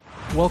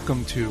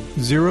Welcome to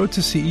Zero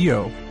to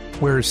CEO,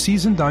 where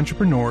seasoned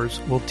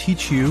entrepreneurs will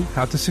teach you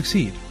how to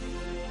succeed.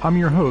 I'm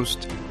your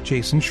host,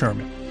 Jason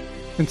Sherman.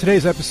 In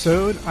today's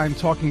episode, I'm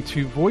talking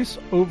to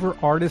voice-over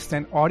artist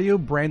and audio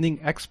branding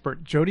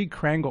expert, Jodi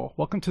Krangle.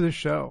 Welcome to the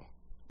show.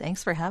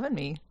 Thanks for having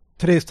me.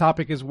 Today's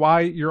topic is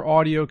why your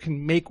audio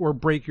can make or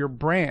break your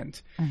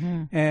brand.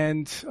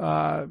 And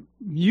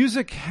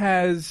music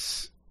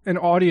and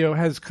audio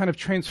has kind of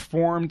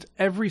transformed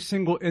every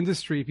single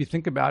industry, if you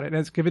think about it. And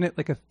it's given it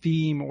like a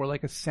theme or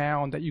like a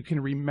sound that you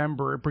can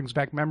remember. It brings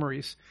back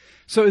memories.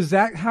 So is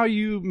that how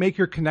you make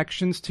your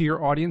connections to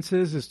your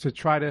audiences, is to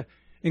try to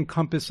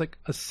encompass like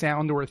a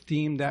sound or a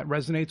theme that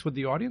resonates with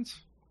the audience?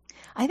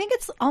 I think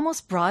it's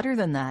almost broader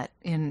than that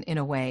in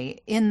a way,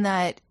 in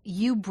that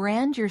you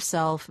brand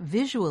yourself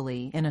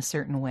visually in a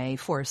certain way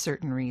for a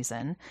certain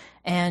reason,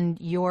 and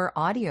your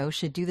audio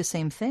should do the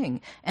same thing,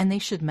 and they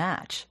should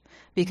match.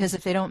 Because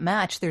if they don't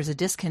match, there's a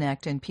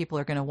disconnect and people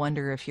are going to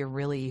wonder if you're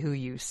really who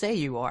you say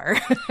you are.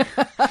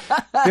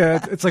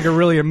 Yeah, it's like a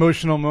really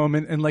emotional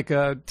moment in like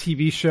a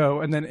TV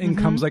show, and then in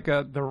comes like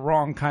the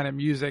wrong kind of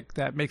music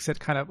that makes it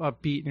kind of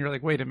upbeat, and you're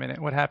like, wait a minute,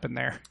 what happened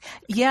there?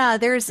 Yeah,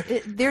 there's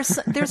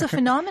a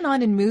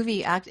phenomenon in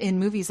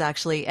movies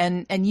actually,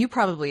 and you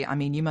probably, I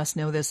mean, you must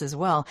know this as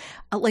well.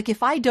 Like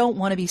if I don't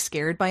want to be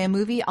scared by a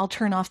movie, I'll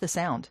turn off the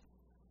sound.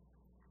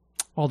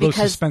 All those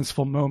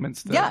suspenseful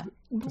moments. Yeah.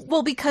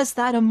 Well, because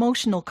that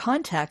emotional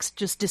context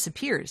just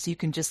disappears. You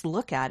can just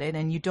look at it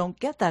and you don't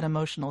get that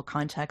emotional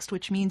context,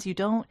 which means you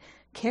don't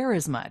care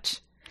as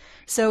much.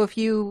 So if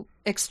you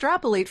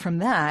extrapolate from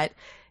that,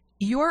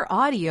 your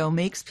audio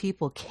makes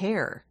people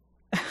care.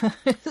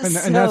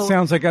 And that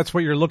sounds like that's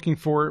what you're looking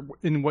for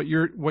in what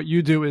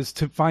you do, is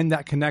to find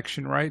that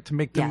connection, right? To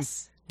make them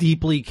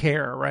deeply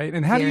care, right?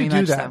 And how do you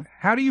do that? So.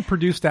 How do you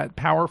produce that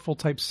powerful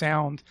type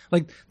sound,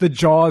 like the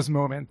Jaws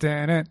moment? You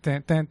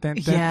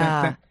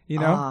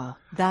know?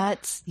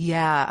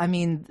 I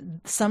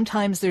mean,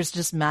 sometimes there's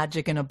just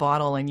magic in a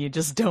bottle and you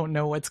just don't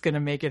know what's going to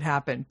make it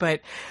happen.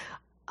 But,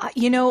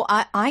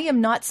 I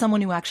am not someone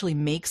who actually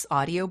makes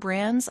audio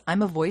brands.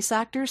 I'm a voice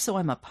actor, so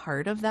I'm a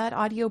part of that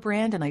audio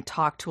brand. And I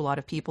talk to a lot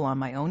of people on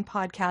my own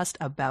podcast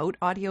about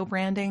audio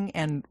branding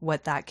and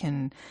what that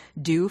can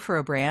do for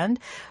a brand.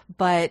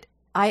 But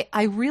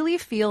I really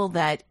feel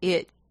that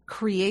it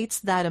creates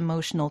that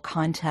emotional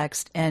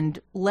context and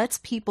lets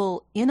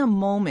people in a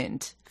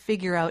moment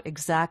figure out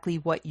exactly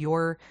what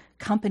your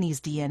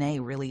company's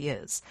DNA really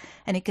is.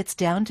 And it gets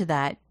down to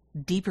that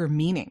deeper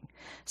meaning.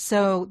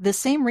 So the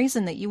same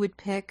reason that you would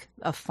pick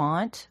a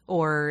font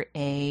or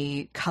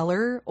a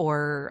color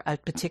or a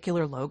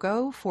particular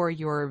logo for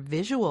your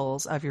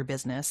visuals of your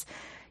business,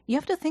 you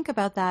have to think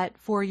about that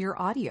for your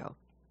audio.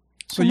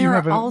 So and there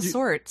are all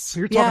sorts. So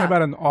you're talking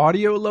about an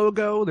audio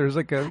logo? There's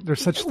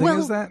such thing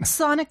as that?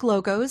 Sonic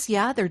logos,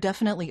 yeah, there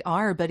definitely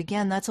are. But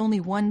again, that's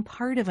only one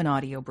part of an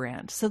audio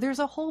brand. So there's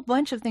a whole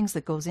bunch of things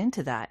that goes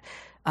into that.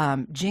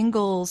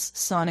 Jingles,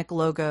 sonic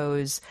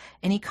logos,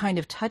 any kind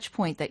of touch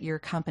point that your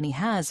company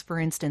has. For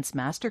instance,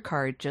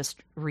 MasterCard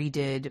just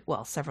redid,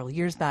 well, several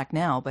years back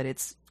now, but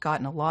it's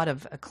gotten a lot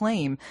of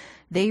acclaim.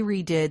 They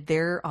redid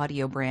their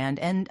audio brand.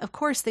 And of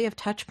course, they have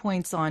touch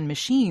points on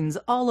machines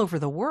all over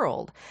the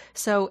world.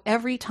 So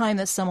every time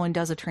that someone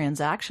does a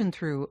transaction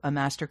through a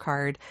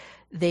MasterCard,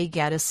 they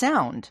get a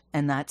sound,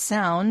 and that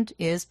sound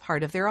is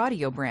part of their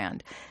audio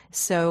brand.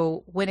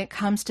 So when it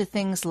comes to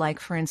things like,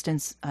 for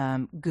instance,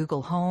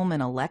 Google Home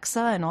and Alexa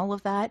and all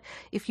of that,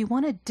 if you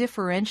want to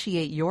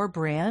differentiate your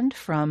brand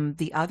from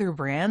the other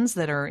brands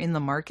that are in the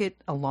market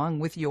along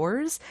with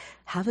yours,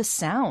 have a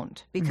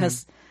sound,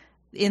 because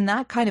in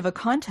that kind of a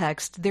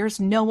context, there's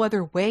no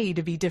other way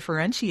to be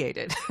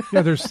differentiated.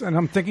 Yeah, and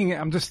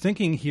I'm just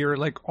thinking here,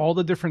 like all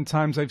the different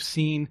times I've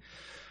seen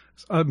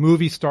a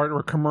movie start or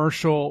a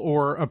commercial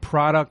or a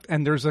product,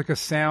 and there's like a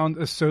sound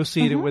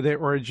associated with it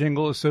or a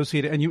jingle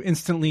associated, and you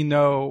instantly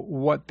know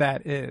what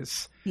that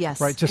is. Yes.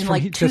 Right. Just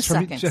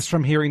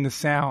from hearing the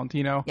sound,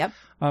 you know. Yep.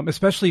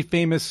 Especially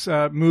famous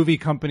movie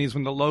companies,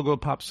 when the logo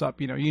pops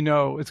up, you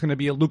know it's going to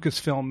be a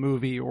Lucasfilm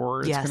movie,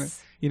 or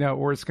it's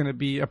or it's going to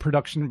be a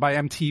production by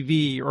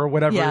MTV or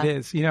whatever it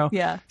is, you know?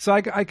 Yeah. So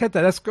I get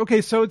that. That's okay.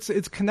 So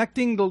it's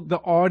connecting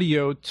the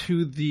audio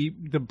to the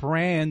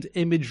brand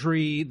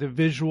imagery, the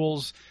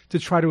visuals, to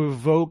try to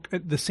evoke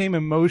the same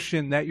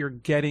emotion that you're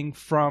getting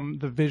from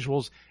the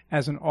visuals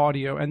as an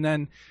audio. And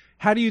then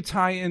how do you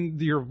tie in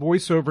your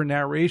voiceover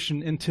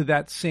narration into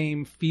that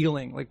same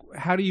feeling? Like,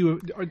 are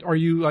you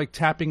like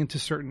tapping into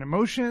certain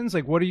emotions?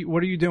 Like, what are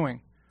you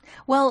doing?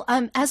 Well,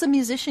 as a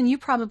musician, you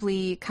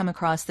probably come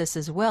across this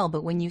as well.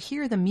 But when you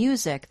hear the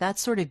music, that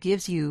sort of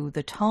gives you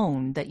the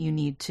tone that you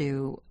need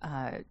to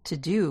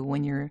do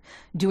when you're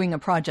doing a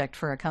project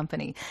for a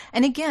company.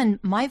 And again,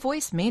 my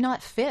voice may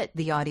not fit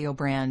the audio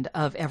brand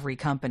of every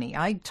company.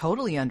 I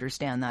totally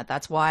understand that.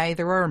 That's why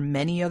there are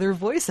many other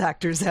voice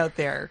actors out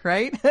there,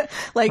 right?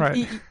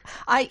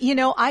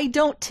 I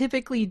don't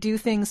typically do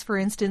things, for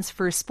instance,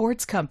 for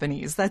sports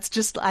companies. That's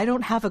just, I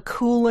don't have a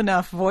cool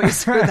enough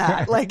voice for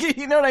that. Like,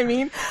 you know what I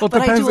mean? Well,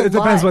 but I do a it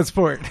depends lot. what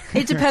sport.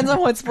 It depends on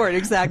what sport,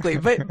 exactly.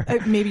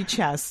 But maybe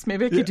chess.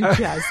 Maybe I could do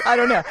chess. I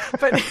don't know.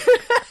 But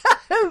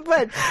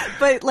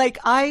but like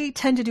I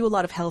tend to do a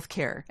lot of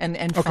healthcare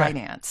and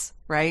finance,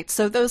 right?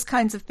 So those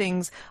kinds of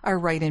things are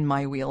right in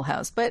my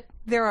wheelhouse. But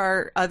there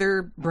are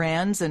other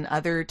brands and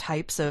other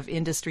types of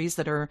industries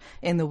that are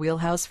in the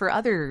wheelhouse for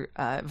other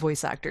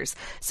voice actors.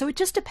 So it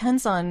just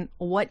depends on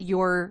what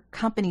your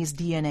company's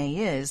DNA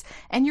is.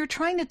 And you're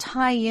trying to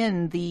tie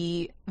in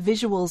the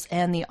visuals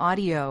and the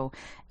audio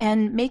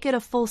and make it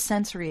a full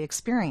sensory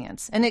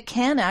experience. And it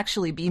can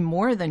actually be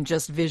more than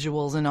just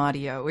visuals and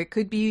audio. It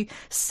could be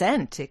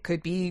scent. It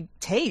could be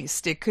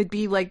taste. It could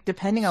be like,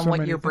 depending on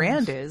what your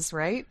brand is,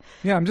 right?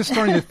 Yeah, I'm just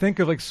starting to think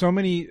of like so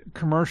many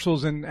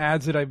commercials and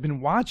ads that I've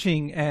been watching,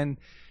 and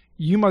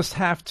you must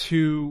have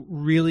to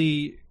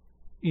really,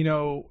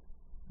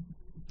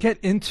 get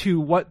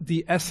into what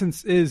the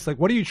essence is. Like,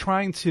 what are you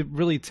trying to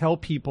really tell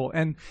people?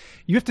 And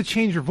you have to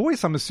change your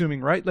voice, I'm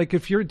assuming, right? Like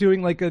if you're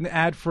doing like an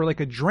ad for like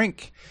a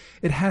drink,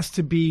 it has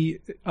to be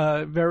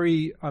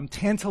very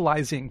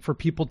tantalizing for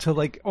people to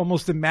like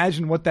almost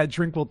imagine what that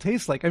drink will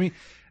taste like. I mean,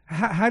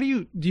 how do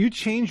you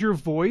change your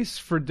voice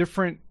for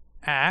different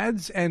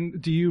ads? And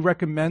do you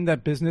recommend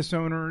that business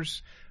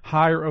owners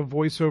hire a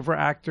voiceover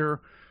actor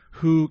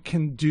who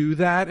can do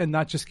that and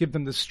not just give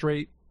them the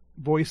straight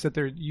voice that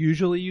they're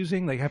usually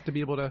using? They have to be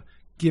able to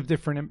give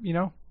different,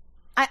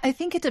 I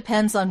think it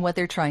depends on what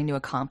they're trying to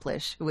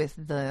accomplish with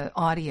the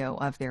audio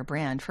of their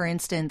brand. For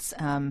instance,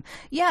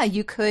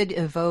 you could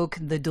evoke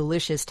the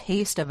delicious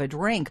taste of a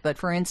drink, but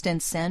for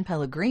instance, San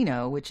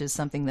Pellegrino, which is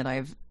something that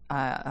I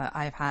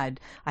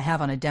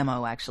have on a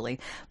demo actually,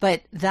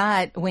 but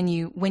that when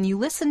you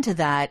listen to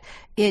that,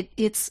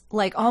 it's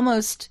like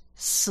almost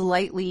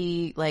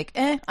slightly like,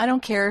 I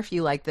don't care if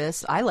you like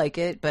this. I like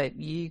it, but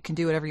you can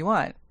do whatever you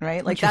want,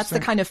 right? Like that's the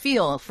kind of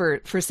feel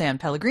for San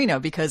Pellegrino,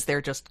 because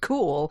they're just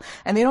cool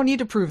and they don't need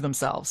to prove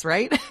themselves,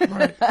 right?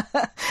 Right.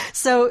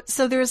 So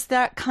there's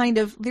that kind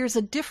of, there's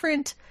a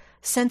different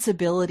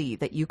sensibility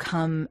that you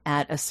come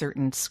at a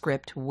certain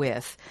script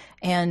with.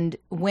 And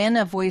when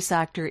a voice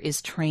actor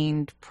is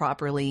trained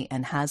properly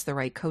and has the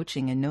right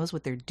coaching and knows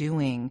what they're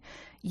doing,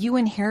 you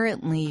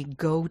inherently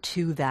go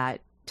to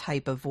that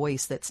type of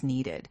voice that's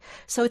needed.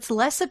 So it's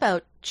less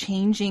about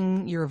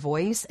changing your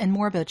voice and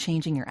more about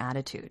changing your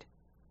attitude.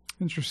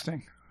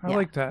 Interesting. I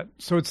like that.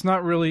 So it's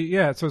not really,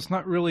 so it's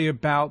not really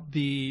about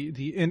the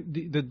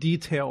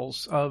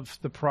details of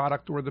the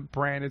product or the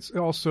brand. It's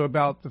also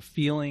about the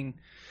feeling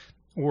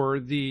or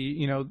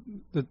the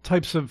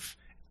types of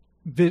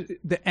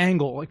the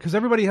angle, because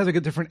everybody has like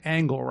a different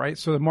angle, right?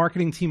 So the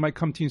marketing team might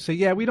come to you and say,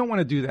 yeah, we don't want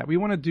to do that. We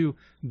want to do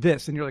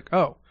this. And you're like,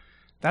 oh,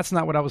 that's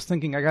not what I was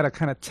thinking. I got to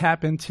kind of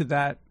tap into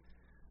that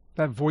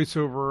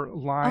voiceover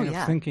line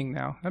of thinking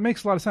now. That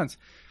makes a lot of sense.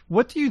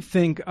 What do you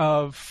think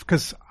of,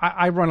 because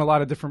I run a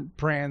lot of different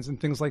brands and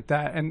things like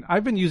that, and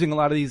I've been using a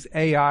lot of these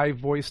AI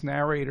voice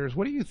narrators.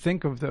 What do you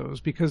think of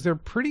those? Because they're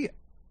pretty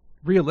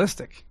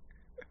realistic.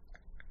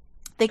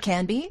 They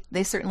can be.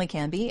 They certainly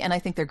can be. And I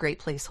think they're great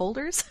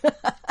placeholders.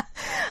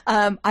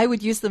 I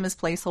would use them as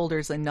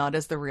placeholders and not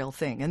as the real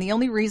thing. And the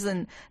only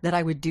reason that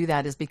I would do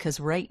that is because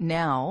right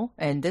now,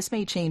 and this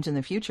may change in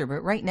the future,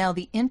 but right now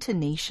the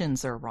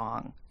intonations are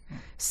wrong.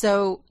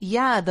 So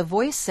the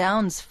voice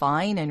sounds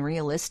fine and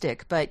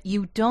realistic, but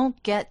you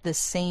don't get the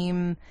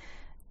same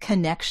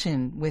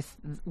connection with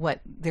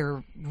what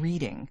they're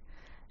reading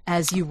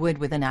as you would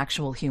with an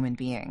actual human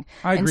being.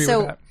 I agree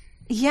with that.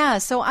 Yeah,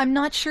 so I'm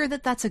not sure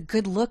that that's a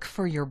good look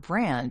for your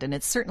brand, and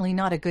it's certainly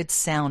not a good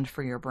sound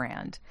for your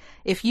brand.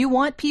 If you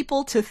want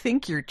people to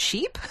think you're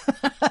cheap,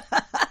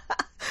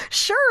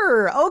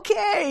 sure,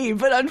 okay,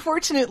 but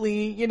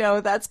unfortunately,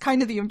 that's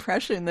kind of the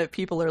impression that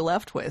people are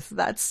left with.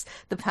 That's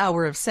the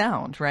power of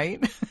sound,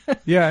 right?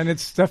 Yeah, and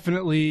it's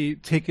definitely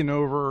taken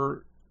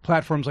over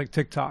platforms like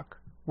TikTok,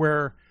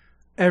 where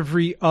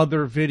every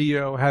other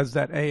video has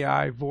that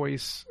AI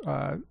voice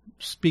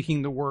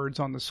speaking the words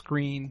on the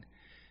screen.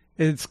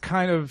 It's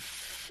kind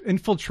of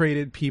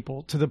infiltrated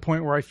people to the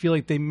point where I feel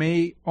like they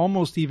may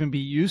almost even be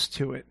used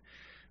to it.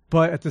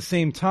 But at the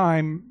same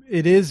time,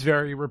 it is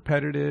very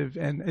repetitive,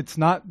 and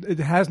it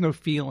has no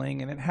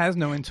feeling and it has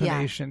no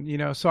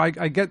intonation, so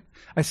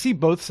I see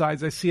both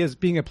sides. I see it as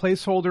being a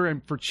placeholder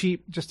and for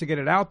cheap just to get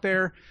it out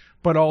there,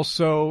 but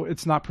also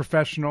it's not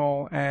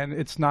professional and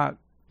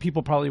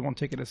people probably won't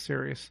take it as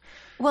serious.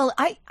 Well,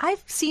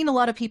 I've seen a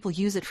lot of people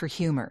use it for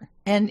humor.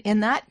 And in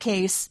that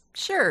case,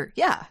 sure,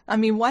 yeah. I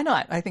mean, why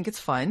not? I think it's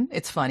fun.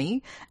 It's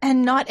funny.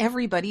 And not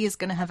everybody is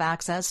going to have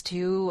access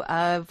to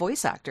a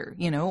voice actor,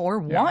 or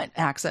want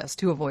access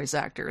to a voice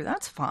actor.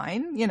 That's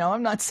fine.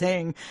 I'm not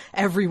saying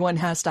everyone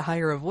has to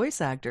hire a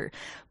voice actor.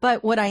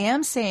 But what I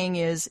am saying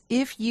is,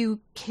 if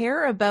you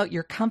care about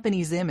your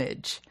company's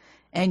image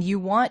and you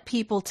want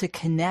people to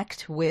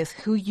connect with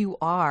who you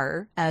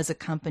are as a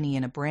company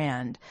and a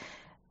brand,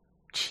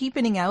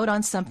 cheapening out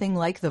on something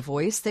like the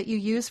voice that you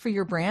use for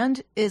your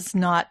brand is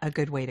not a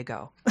good way to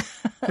go.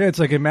 Yeah, it's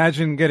like,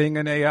 imagine getting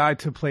an AI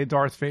to play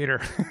Darth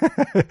Vader.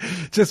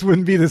 Just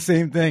wouldn't be the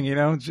same thing, you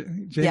know?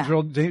 James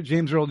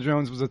Earl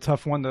Jones was a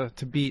tough one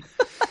to beat.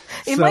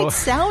 It might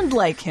sound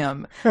like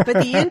him, but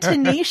the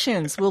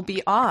intonations will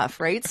be off,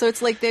 right? So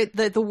it's like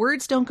the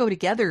words don't go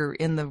together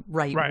in the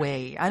right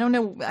way. I don't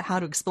know how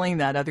to explain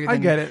that other than I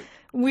get it.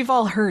 We've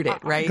all heard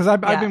it, right? Because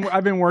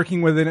I've been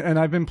working with it, and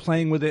I've been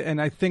playing with it,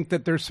 and I think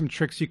that there's some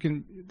tricks you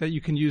can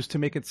use to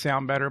make it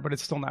sound better, but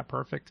it's still not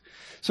perfect.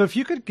 So if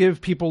you could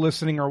give people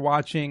listening or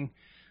watching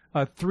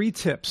 3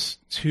 tips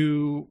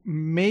to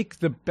make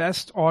the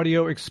best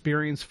audio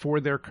experience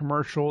for their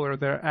commercial or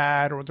their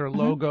ad or their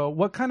logo,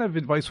 what kind of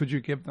advice would you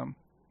give them?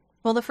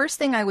 Well, the first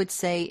thing I would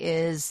say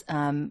is,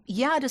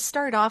 to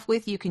start off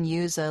with, you can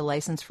use a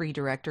license-free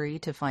directory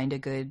to find a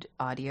good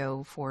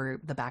audio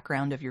for the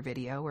background of your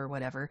video or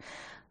whatever.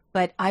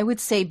 But I would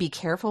say be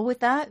careful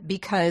with that,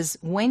 because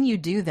when you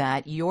do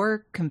that,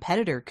 your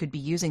competitor could be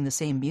using the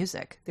same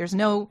music. There's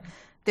no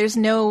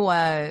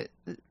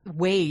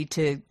way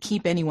to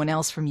keep anyone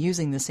else from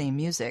using the same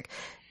music.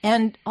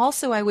 And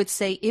also, I would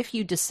say, if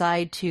you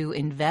decide to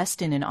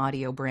invest in an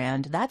audio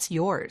brand, that's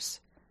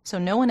yours. So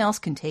no one else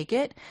can take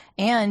it,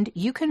 and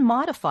you can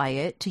modify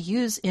it to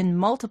use in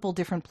multiple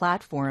different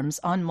platforms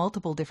on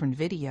multiple different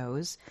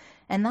videos,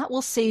 and that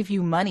will save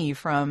you money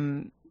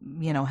from,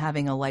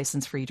 having a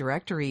license-free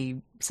directory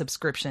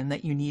subscription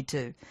that you need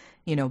to,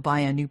 buy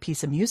a new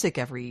piece of music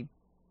every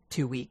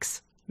 2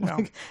 weeks. No.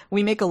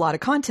 We make a lot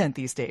of content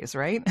these days,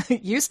 right?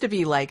 It used to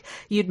be like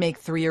you'd make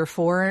 3 or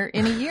 4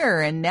 in a year,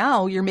 and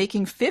now you're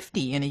making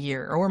 50 in a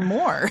year or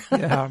more.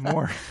 Yeah,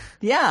 more.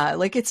 Yeah,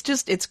 like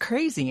it's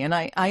crazy. And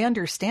I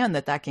understand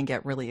that can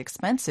get really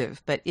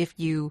expensive. But if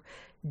you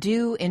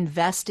do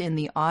invest in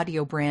the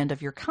audio brand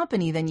of your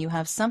company, then you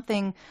have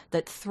something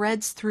that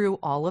threads through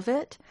all of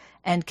it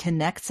and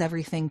connects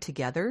everything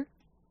together,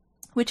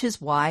 which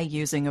is why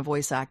using a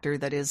voice actor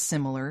that is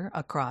similar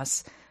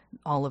across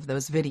all of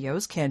those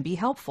videos can be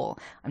helpful.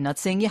 I'm not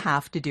saying you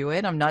have to do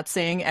it. I'm not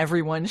saying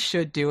everyone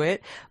should do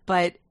it,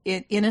 but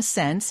in a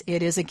sense,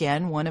 it is,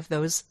 again, one of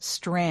those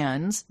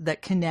strands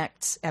that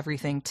connects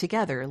everything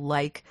together,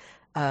 like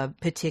a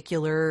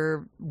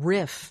particular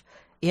riff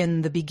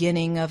in the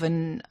beginning of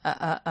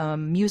a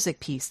music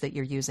piece that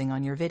you're using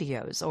on your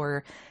videos,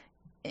 or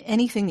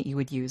anything that you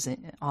would use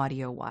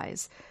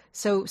audio-wise.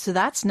 So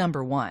that's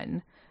number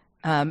one.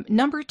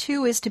 Number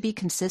 2 is to be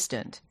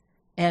consistent.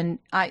 And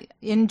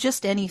in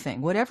just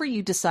anything, whatever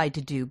you decide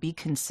to do, be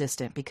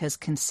consistent, because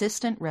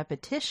consistent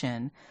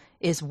repetition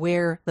is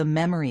where the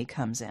memory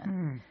comes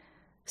in.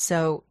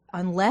 So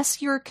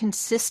unless you're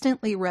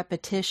consistently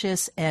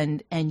repetitious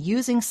and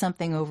using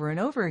something over and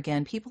over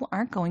again, people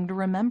aren't going to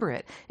remember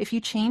it. If you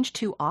change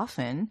too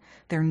often,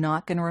 they're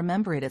not going to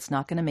remember it. It's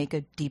not going to make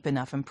a deep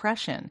enough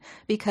impression,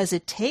 because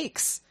it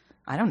takes,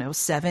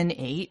 7,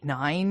 8,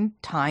 9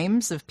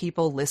 times of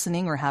people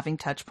listening or having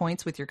touch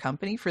points with your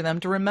company for them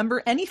to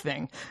remember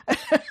anything.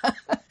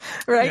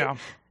 Right? Yeah.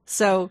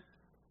 So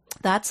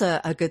that's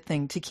a good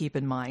thing to keep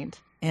in mind.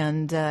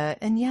 And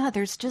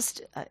there's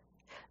just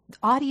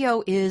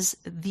audio is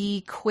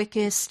the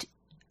quickest,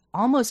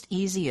 almost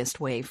easiest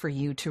way for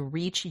you to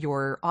reach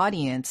your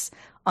audience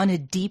on a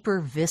deeper,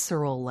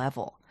 visceral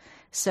level.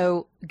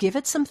 So give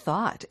it some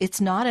thought.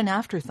 It's not an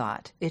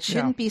afterthought. It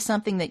shouldn't be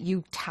something that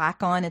you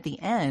tack on at the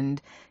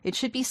end. It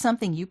should be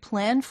something you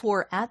plan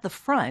for at the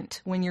front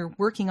when you're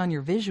working on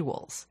your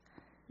visuals.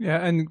 Yeah,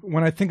 and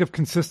when I think of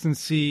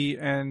consistency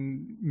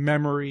and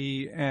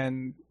memory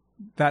and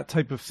that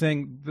type of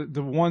thing,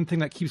 the one thing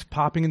that keeps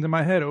popping into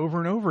my head over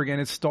and over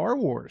again is Star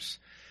Wars.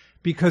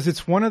 Because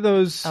it's one of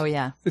those. Oh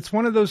yeah. It's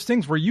one of those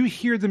things where you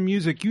hear the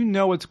music, you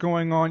know what's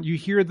going on. You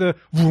hear the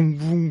vroom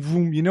vroom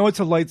vroom. You know it's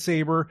a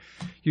lightsaber.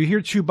 You hear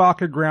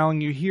Chewbacca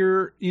growling. You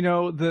hear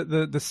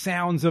the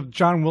sounds of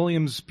John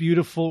Williams'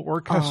 beautiful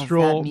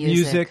orchestral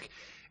music.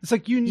 It's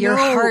like your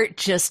heart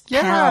just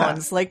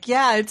pounds. Like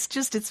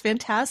it's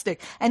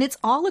fantastic, and it's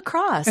all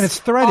across. And it's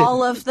threaded.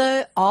 All of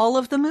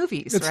the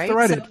movies. It's right?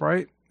 threaded,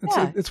 right?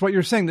 It's what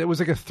you're saying. That was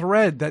like a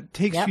thread that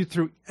takes you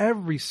through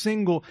every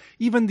single,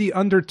 even the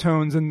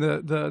undertones and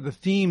the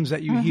themes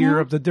that you hear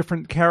of the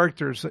different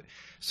characters.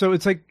 So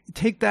it's like,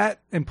 take that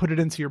and put it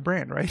into your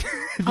brand, right?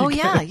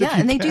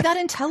 And they do that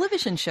in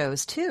television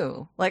shows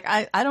too. Like,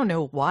 I don't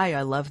know why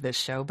I love this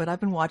show, but I've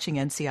been watching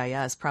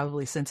NCIS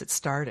probably since it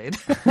started.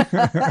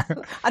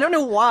 I don't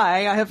know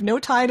why. I have no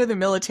tie to the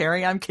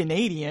military. I'm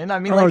Canadian. I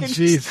mean,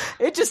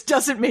 it just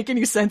doesn't make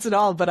any sense at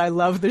all, but I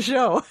love the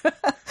show.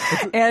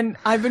 And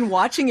I've been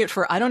watching it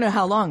for I don't know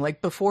how long,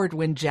 like before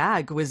when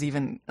JAG was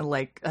even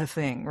like a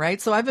thing,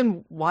 right? So I've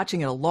been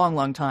watching it a long,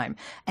 long time.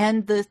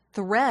 And the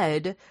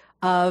thread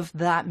of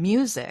that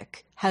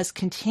music has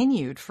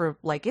continued for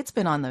it's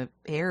been on the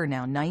air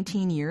now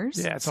 19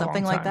 years,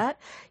 something like that.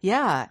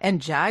 Yeah.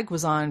 And JAG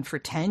was on for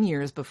 10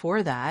 years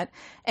before that.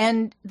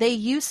 And they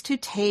used to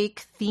take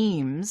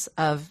themes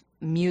of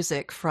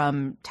music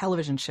from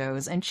television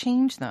shows and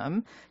change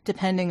them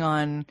depending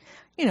on,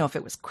 if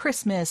it was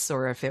Christmas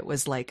or if it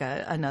was like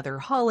another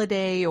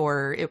holiday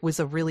or it was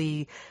a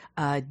really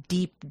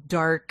deep,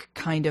 dark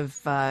kind of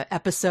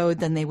episode,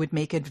 then they would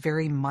make it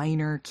very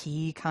minor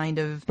key kind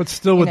of. But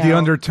still with the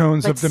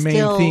undertones of the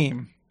main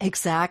theme.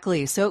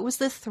 Exactly. So it was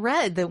the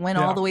thread that went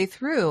all the way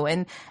through,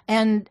 and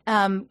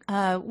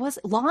was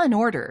Law and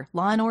Order.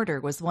 Law and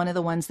Order was one of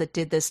the ones that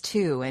did this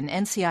too, and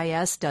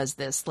NCIS does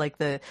this, like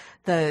the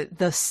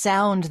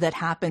sound that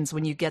happens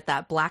when you get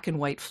that black and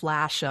white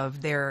flash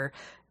of their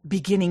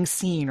beginning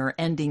scene or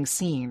ending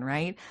scene,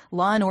 right?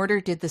 Law and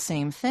Order did the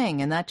same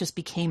thing, and that just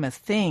became a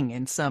thing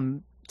in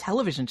some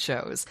television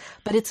shows.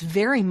 But it's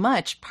very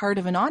much part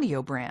of an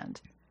audio brand.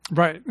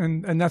 Right.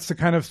 And that's the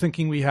kind of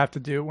thinking we have to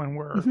do when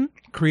we're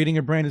creating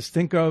a brand, is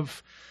think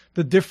of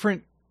the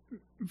different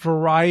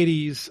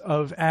varieties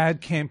of ad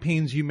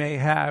campaigns you may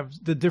have,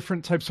 the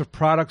different types of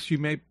products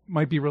you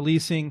might be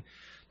releasing,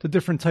 the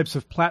different types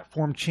of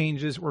platform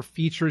changes or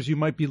features you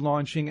might be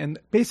launching, and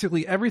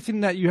basically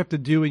everything that you have to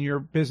do in your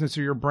business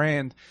or your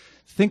brand.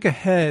 Think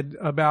ahead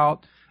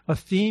about a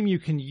theme you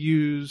can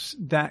use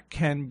that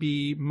can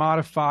be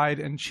modified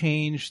and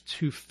changed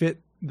to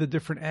fit the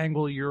different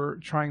angle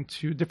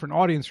different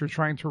audience you're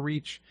trying to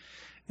reach.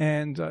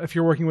 And if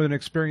you're working with an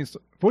experienced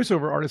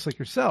voiceover artist like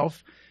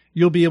yourself,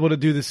 you'll be able to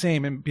do the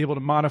same and be able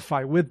to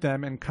modify with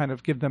them and kind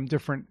of give them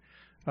different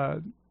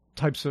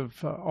types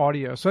of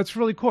audio. So that's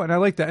really cool. And I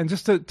like that. And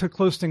just to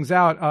close things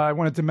out, I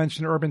wanted to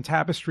mention Urban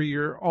Tapestry,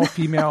 your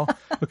all-female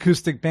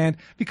acoustic band,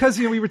 because,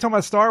 we were talking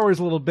about Star Wars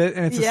a little bit,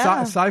 and it's a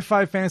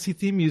sci-fi fantasy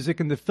theme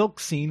music and the folk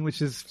scene,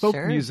 which is folk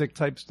music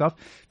type stuff.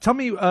 Tell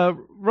me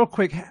real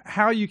quick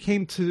how you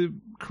came to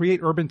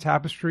create Urban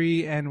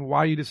Tapestry and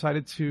why you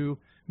decided to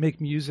make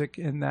music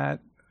in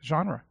that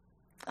genre.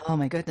 Oh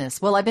my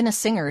goodness. Well, I've been a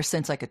singer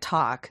since I could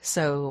talk,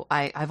 so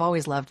I've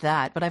always loved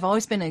that. But I've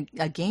always been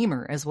a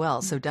gamer as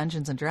well, so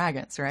Dungeons and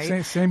Dragons,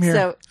 right? Same here.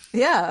 So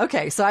yeah,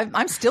 okay. So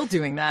I'm still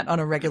doing that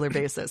on a regular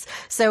basis.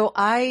 So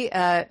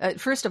I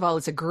first of all,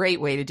 it's a great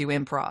way to do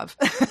improv.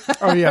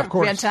 Oh yeah, of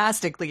course.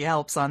 Fantastically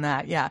helps on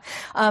that, yeah.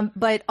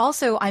 But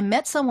also, I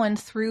met someone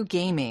through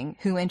gaming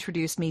who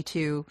introduced me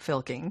to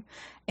filking.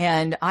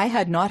 And I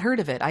had not heard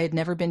of it. I had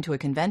never been to a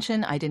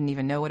convention. I didn't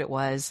even know what it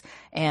was.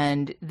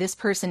 And this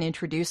person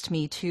introduced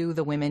me to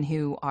the women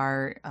who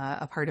are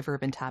a part of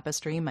Urban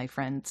Tapestry, my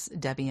friends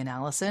Debbie and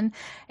Allison.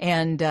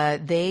 And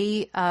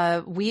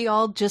we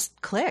all just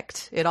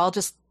clicked. It all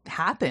just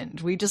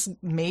happened. We just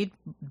made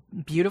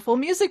beautiful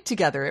music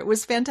together. It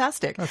was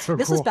fantastic. That's so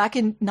This cool. was back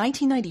in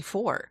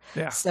 1994.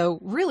 Yeah. So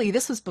really,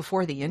 this was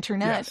before the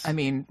internet. Yes. I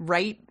mean,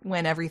 right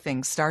when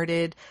everything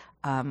started.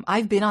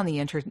 I've been on the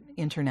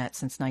internet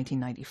since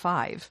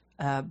 1995,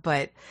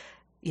 but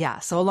yeah,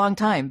 so a long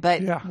time.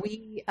 But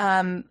we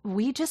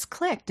just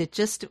clicked.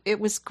 It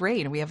was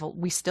great, and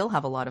we still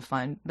have a lot of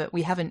fun. But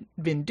we haven't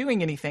been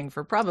doing anything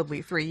for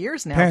probably 3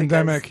 years now.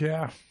 Pandemic,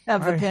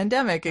 of the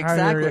pandemic,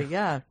 exactly.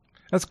 Yeah.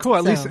 That's cool.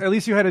 At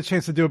least you had a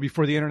chance to do it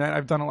before the internet.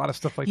 I've done a lot of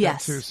stuff like that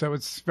too. So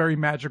it's very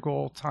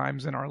magical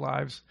times in our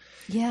lives.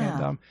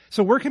 Yeah. And,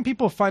 so where can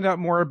people find out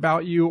more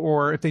about you,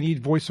 or if they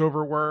need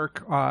voiceover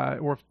work,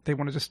 or if they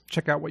want to just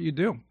check out what you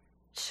do?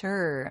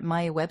 Sure.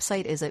 My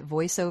website is at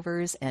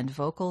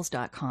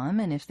voiceoversandvocals.com.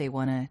 And if they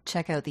want to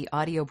check out the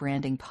Audio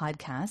Branding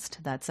Podcast,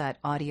 that's at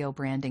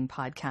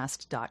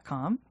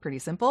audiobrandingpodcast.com. Pretty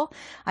simple.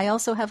 I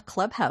also have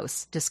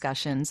Clubhouse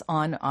discussions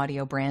on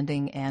audio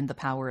branding and the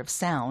power of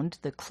sound.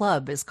 The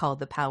club is called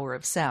The Power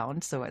of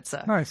Sound. So it's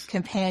a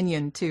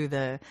companion to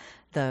the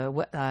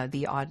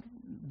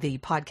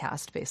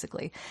podcast,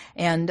 basically.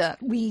 And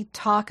we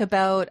talk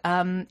about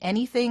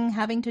anything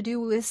having to do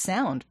with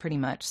sound, pretty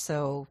much.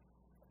 So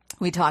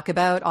we talk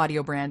about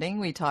audio branding,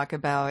 we talk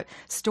about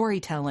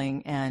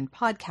storytelling and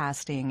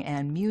podcasting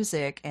and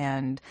music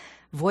and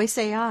voice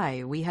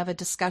AI. We have a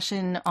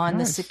discussion on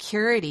the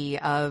security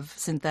of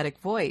synthetic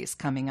voice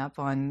coming up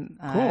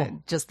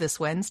on just this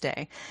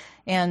Wednesday.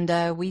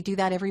 And we do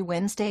that every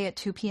Wednesday at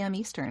 2 p.m.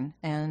 Eastern.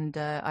 And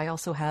I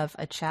also have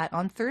a chat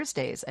on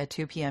Thursdays at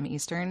 2 p.m.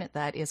 Eastern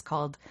that is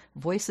called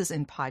Voices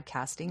in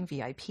Podcasting,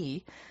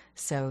 VIP.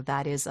 So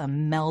that is a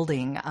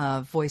melding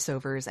of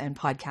voiceovers and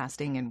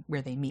podcasting and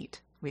where they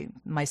meet.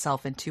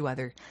 Myself and two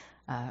other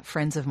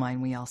friends of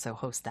mine, we also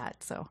host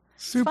that. So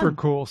super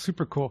cool.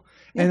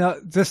 Yeah.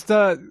 And just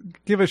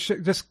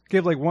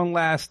give like one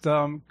last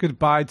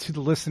goodbye to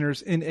the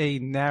listeners in a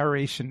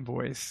narration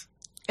voice.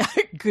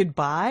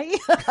 Goodbye.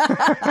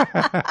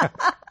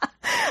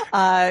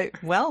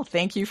 Well,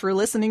 thank you for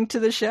listening to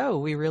the show.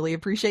 We really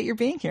appreciate your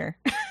being here.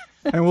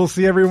 And we'll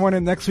see everyone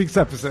in next week's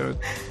episode.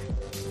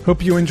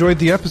 Hope you enjoyed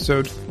the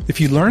episode. If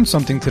you learned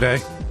something today,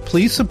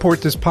 please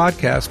support this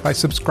podcast by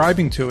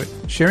subscribing to it,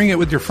 sharing it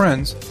with your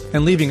friends,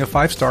 and leaving a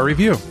 5-star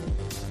review.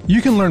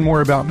 You can learn more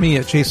about me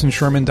at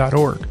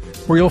jasonsherman.org,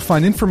 where you'll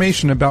find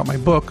information about my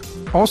book,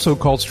 also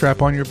called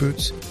Strap On Your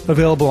Boots,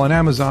 available on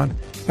Amazon,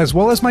 as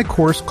well as my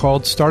course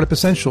called Startup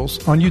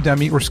Essentials on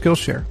Udemy or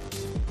Skillshare.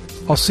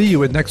 I'll see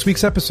you at next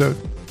week's episode.